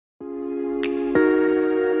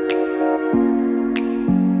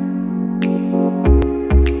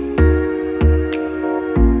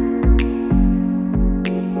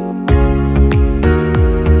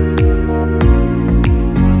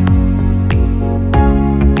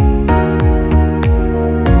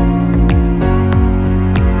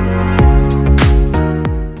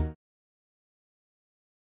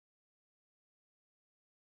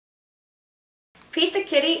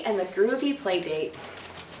Kitty and the Groovy Playdate.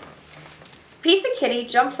 Pete the Kitty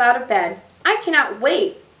jumps out of bed. I cannot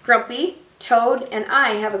wait. Grumpy, Toad, and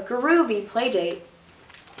I have a groovy playdate.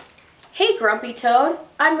 Hey Grumpy Toad,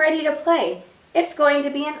 I'm ready to play. It's going to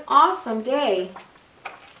be an awesome day.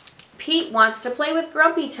 Pete wants to play with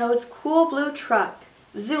Grumpy Toad's cool blue truck.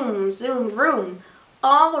 Zoom, zoom, vroom,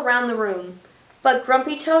 all around the room. But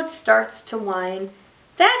Grumpy Toad starts to whine.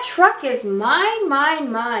 That truck is mine,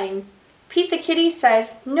 mine, mine. Pete the Kitty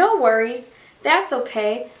says, no worries, that's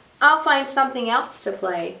okay. I'll find something else to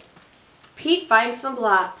play. Pete finds some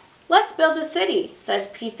blocks. Let's build a city, says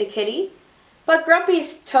Pete the Kitty. But Grumpy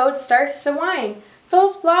Toad starts to whine.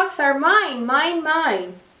 Those blocks are mine, mine,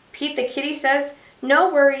 mine. Pete the Kitty says, no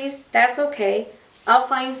worries, that's okay. I'll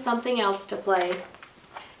find something else to play.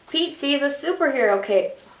 Pete sees a superhero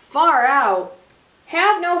cape. Far out.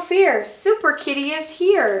 Have no fear, Super Kitty is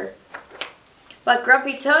here. But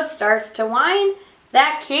Grumpy Toad starts to whine.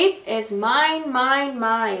 That cape is mine, mine,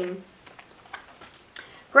 mine.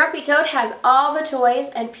 Grumpy Toad has all the toys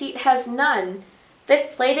and Pete has none. This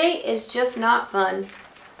playdate is just not fun.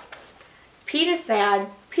 Pete is sad.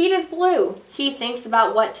 Pete is blue. He thinks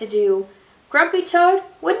about what to do. Grumpy Toad,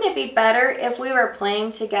 wouldn't it be better if we were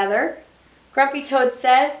playing together? Grumpy Toad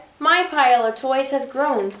says, my pile of toys has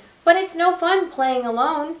grown, but it's no fun playing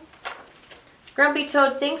alone. Grumpy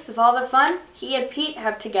Toad thinks of all the fun he and Pete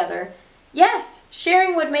have together. Yes,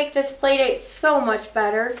 sharing would make this playdate so much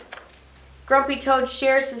better. Grumpy Toad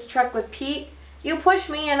shares his truck with Pete. You push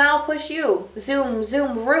me and I'll push you. Zoom,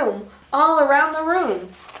 zoom, vroom, all around the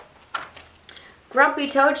room. Grumpy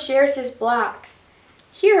Toad shares his blocks.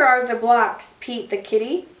 Here are the blocks, Pete the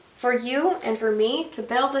Kitty, for you and for me to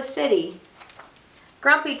build a city.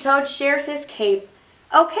 Grumpy Toad shares his cape.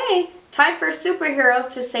 Okay, time for superheroes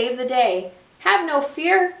to save the day. Have no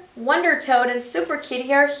fear, Wonder Toad and Super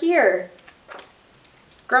Kitty are here.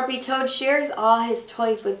 Grumpy Toad shares all his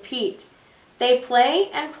toys with Pete. They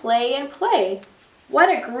play and play and play. What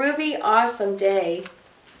a groovy, awesome day.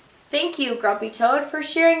 Thank you, Grumpy Toad, for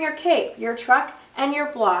sharing your cape, your truck, and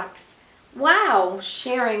your blocks. Wow,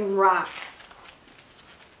 sharing rocks.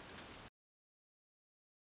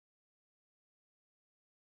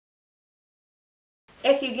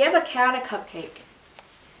 If you give a cat a cupcake.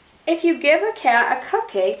 If you give a cat a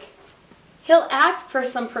cupcake, he'll ask for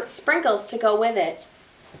some sprinkles to go with it.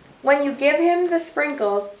 When you give him the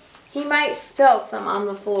sprinkles, he might spill some on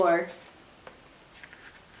the floor.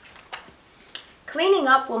 Cleaning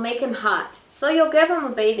up will make him hot, so you'll give him a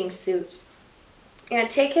bathing suit and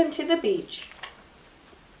take him to the beach.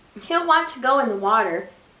 He'll want to go in the water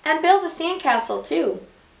and build a sandcastle too.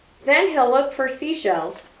 Then he'll look for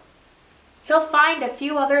seashells. He'll find a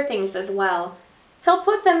few other things as well. He'll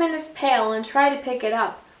put them in his pail and try to pick it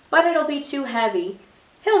up, but it'll be too heavy.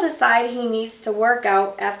 He'll decide he needs to work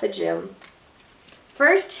out at the gym.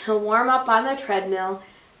 First, he'll warm up on the treadmill.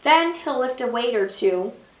 Then he'll lift a weight or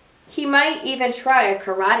two. He might even try a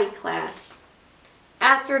karate class.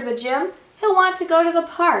 After the gym, he'll want to go to the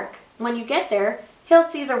park. When you get there, he'll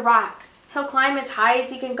see the rocks. He'll climb as high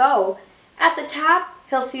as he can go. At the top,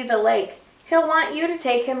 he'll see the lake. He'll want you to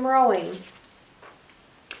take him rowing.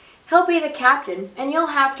 He'll be the captain, and you'll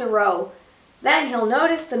have to row. Then he'll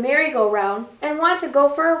notice the merry-go-round and want to go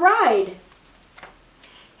for a ride.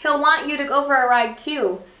 He'll want you to go for a ride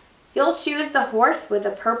too. You'll choose the horse with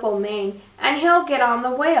the purple mane, and he'll get on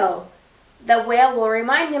the whale. The whale will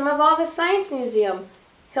remind him of all the science museum.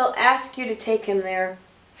 He'll ask you to take him there.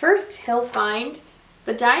 First, he'll find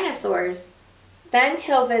the dinosaurs. Then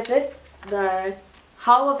he'll visit the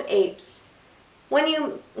Hall of Apes.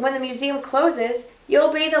 When the museum closes,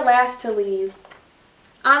 you'll be the last to leave.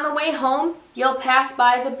 On the way home, you'll pass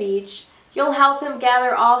by the beach. You'll help him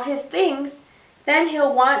gather all his things. Then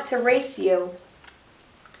he'll want to race you.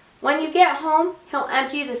 When you get home, he'll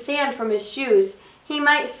empty the sand from his shoes. He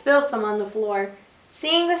might spill some on the floor.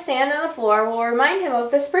 Seeing the sand on the floor will remind him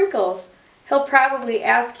of the sprinkles. He'll probably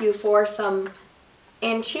ask you for some.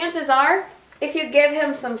 And chances are, if you give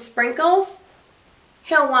him some sprinkles,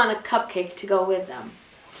 he'll want a cupcake to go with them.